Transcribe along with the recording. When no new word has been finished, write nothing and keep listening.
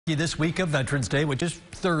This week of Veterans Day, which is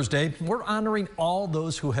Thursday, we're honoring all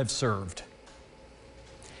those who have served.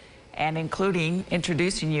 And including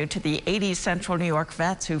introducing you to the 80 Central New York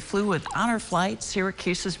vets who flew with Honor Flight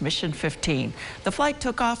Syracuse's Mission 15. The flight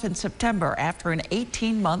took off in September after an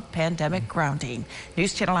 18-month pandemic grounding.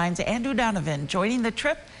 News Channel 9's Andrew Donovan joining the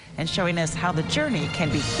trip and showing us how the journey can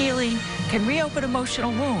be healing, can reopen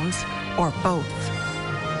emotional wounds, or both.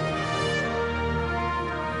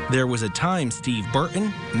 There was a time Steve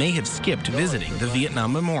Burton may have skipped visiting the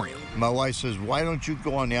Vietnam Memorial. My wife says, "Why don't you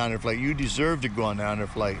go on the honor flight? You deserve to go on the honor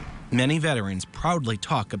flight." Many veterans proudly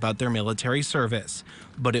talk about their military service,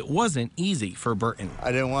 but it wasn't easy for Burton.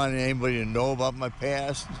 I didn't want anybody to know about my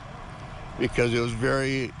past because it was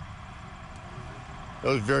very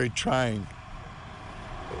trying.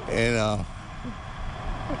 And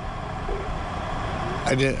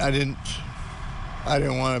I didn't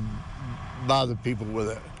want to bother people with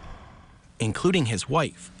it. Including his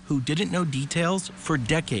wife, who didn't know details for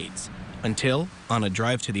decades, until, on a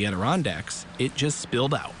drive to the Adirondacks, it just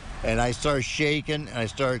spilled out. And I started shaking, and I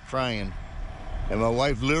started crying. And my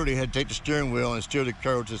wife literally had to take the steering wheel and steer the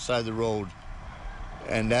car to the side of the road.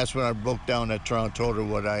 And that's when I broke down at Toronto, told her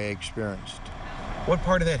what I experienced. What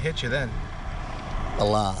part of that hit you then? A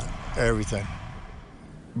lot, everything.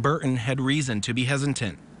 Burton had reason to be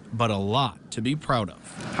hesitant, but a lot to be proud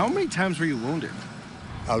of. How many times were you wounded?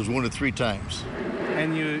 I was wounded 3 times.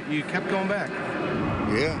 And you kept going back?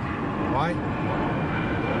 Yeah. Why?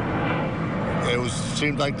 It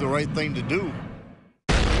seemed like the right thing to do.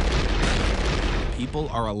 People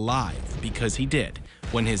are alive because he did.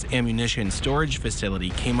 When his ammunition storage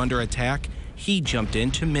facility came under attack, he jumped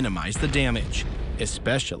in to minimize the damage,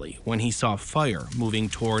 especially when he saw fire moving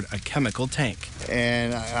toward a chemical tank.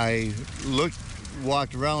 And I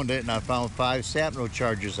walked around it, and I found 5 shrapnel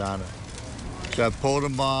charges on it. So I pulled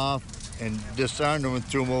them off and disarmed them and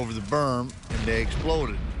threw them over the berm, and they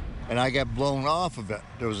exploded. And I got blown off of it.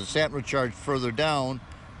 There was a shrapnel charge further down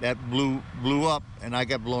that blew up, and I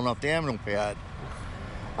got blown off the ammo pad.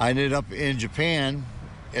 I ended up in Japan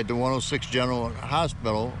at the 106 General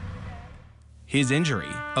Hospital. His injury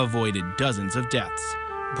avoided dozens of deaths.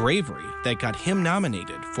 Bravery that got him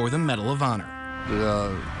nominated for the Medal of Honor.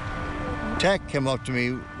 The tech came up to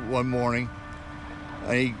me one morning,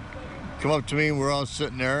 and he came up to me, and we're all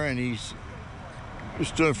sitting there, and he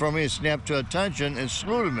stood in front of me and snapped to attention and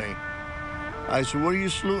saluted me. I said, "What are you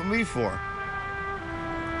saluting me for?"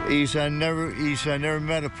 He said, I never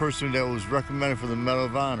met a person that was recommended for the Medal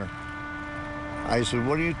of Honor. I said,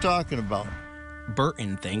 "What are you talking about?"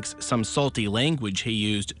 Burton thinks some salty language he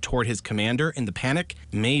used toward his commander in the panic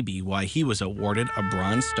may be why he was awarded a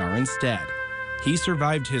Bronze Star instead. He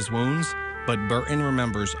survived his wounds, but Burton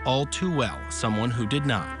remembers all too well someone who did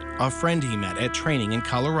not, a friend he met at training in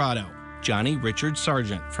Colorado, Johnny Richard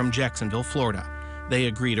Sargent from Jacksonville, Florida. They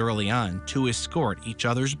agreed early on to escort each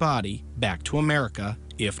other's body back to America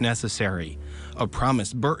if necessary, a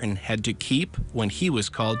promise Burton had to keep when he was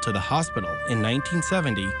called to the hospital in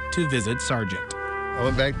 1970 to visit Sargent. I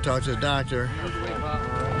went back to talk to the doctor,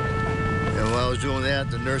 and while I was doing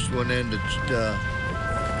that, the nurse went in to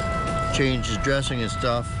change his dressing and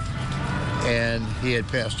stuff, and he had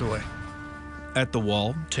passed away. At the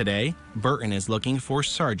wall today, Burton is looking for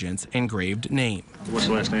Sargent's engraved name. What's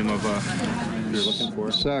the last name of you're looking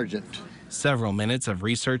for? Sargent. Several minutes of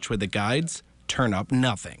research with the guides turn up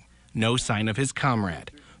nothing. No sign of his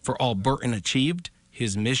comrade. For all Burton achieved,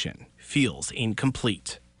 his mission feels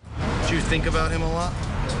incomplete. Do you think about him a lot?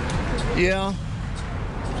 Yeah,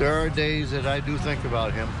 there are days that I do think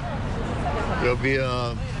about him. There'll be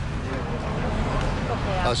a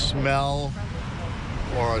smell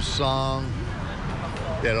or a song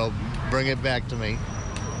that'll bring it back to me.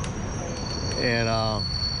 And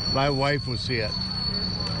my wife will see it.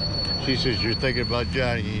 She says, "You're thinking about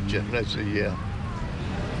Johnny, ain't you?" And I said, "Yeah."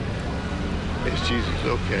 And she says,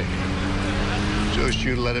 "Okay." So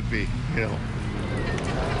she let it be, you know.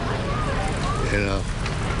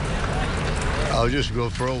 I'll just go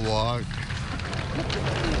for a walk.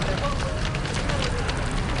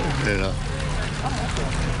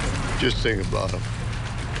 Just think about him.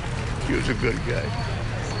 He was a good guy.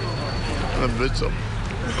 I miss him.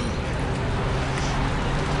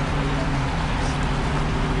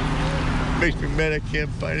 Makes me mad I can't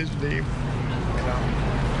find his name.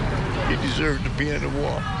 He deserved to be on the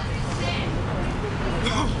wall.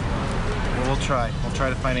 Well, we'll try. We'll try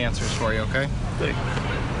to find answers for you, okay? Thank you.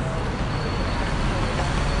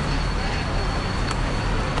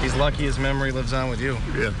 He's lucky his memory lives on with you.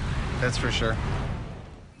 Yeah. That's for sure.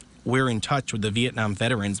 We're in touch with the Vietnam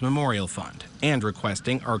Veterans Memorial Fund and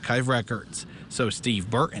requesting archive records. So Steve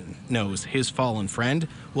Burton knows his fallen friend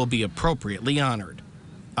will be appropriately honored.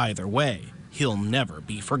 Either way, he'll never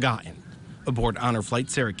be forgotten. Aboard Honor Flight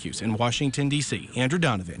Syracuse in Washington, D.C., Andrew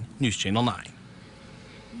Donovan, News Channel 9.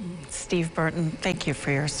 Steve Burton, thank you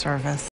for your service.